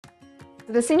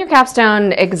The Senior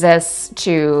Capstone exists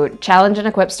to challenge and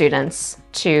equip students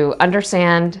to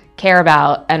understand, care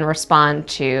about, and respond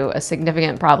to a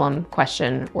significant problem,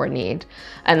 question, or need.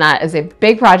 And that is a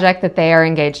big project that they are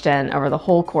engaged in over the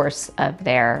whole course of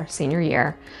their senior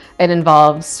year. It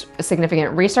involves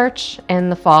significant research in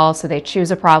the fall, so they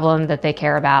choose a problem that they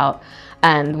care about.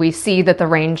 And we see that the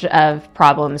range of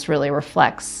problems really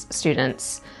reflects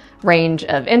students' range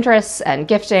of interests and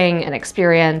gifting and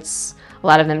experience. A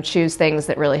lot of them choose things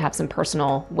that really have some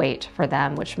personal weight for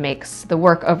them, which makes the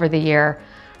work over the year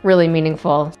really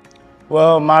meaningful.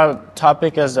 Well, my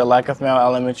topic is the lack of male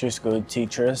elementary school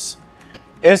teachers.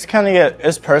 It's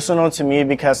personal to me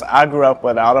because I grew up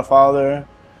without a father.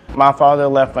 My father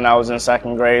left when I was in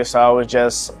second grade, so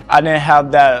I didn't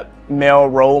have that male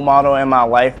role model in my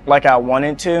life like I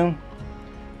wanted to.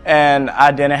 And I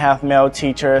didn't have male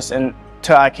teachers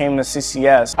until I came to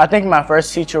CCS. I think my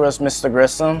first teacher was Mr.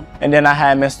 Grissom, and then I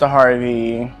had Mr.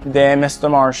 Harvey, then Mr.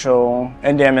 Marshall,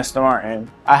 and then Mr. Martin.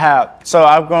 So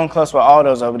I've grown close with all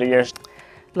those over the years.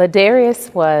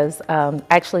 Ladarius was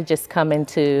actually just coming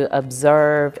to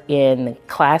observe in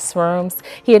classrooms.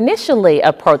 He initially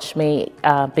approached me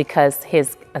because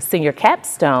his senior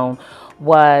capstone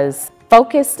was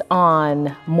focused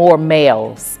on more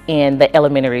males in the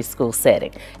elementary school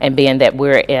setting. And being that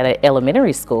we're at an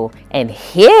elementary school, and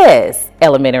his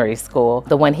elementary school,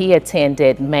 the one he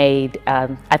attended, made,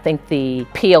 I think, the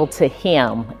appeal to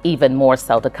him even more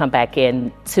so to come back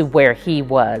in to where he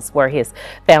was, where his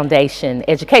foundation,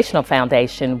 educational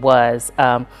foundation was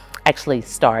actually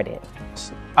started.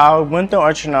 I went to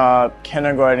Orchard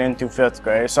kindergarten through 5th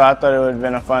grade, so I thought it would have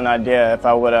been a fun idea if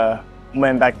I would have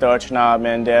went back to Orchard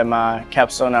and did my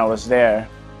capstone. I was there.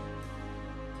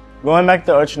 Going back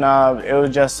to Orchard, it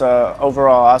was just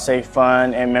overall, I'll say,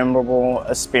 fun and memorable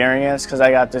experience because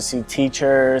I got to see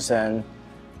teachers and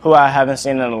who I haven't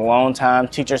seen in a long time,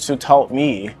 teachers who taught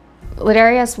me.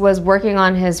 Ladarius was working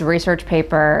on his research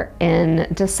paper in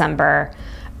December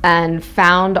and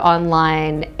found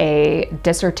online a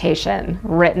dissertation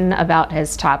written about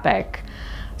his topic.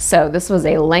 So this was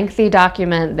a lengthy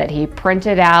document that he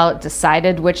printed out,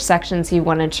 decided which sections he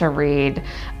wanted to read,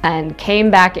 and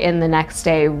came back in the next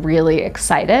day really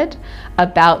excited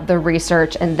about the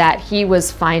research and that he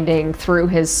was finding through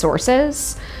his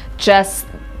sources just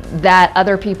that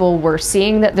other people were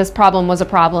seeing that this problem was a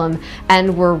problem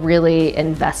and were really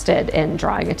invested in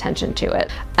drawing attention to it.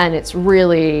 And it's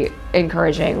really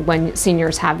encouraging when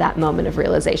seniors have that moment of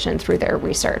realization through their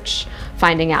research,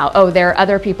 finding out, oh, there are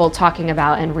other people talking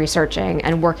about and researching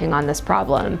and working on this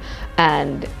problem,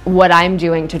 and what I'm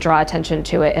doing to draw attention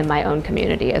to it in my own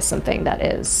community is something that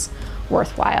is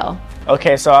worthwhile.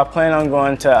 Okay, so I plan on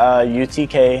going to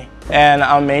UTK, and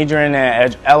I'm majoring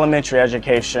in elementary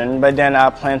education, but then I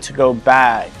plan to go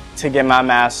back to get my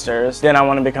master's. Then I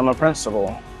want to become a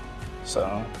principal.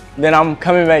 So then I'm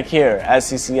coming back here at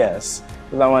CCS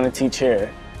because I want to teach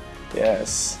here.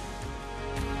 Yes.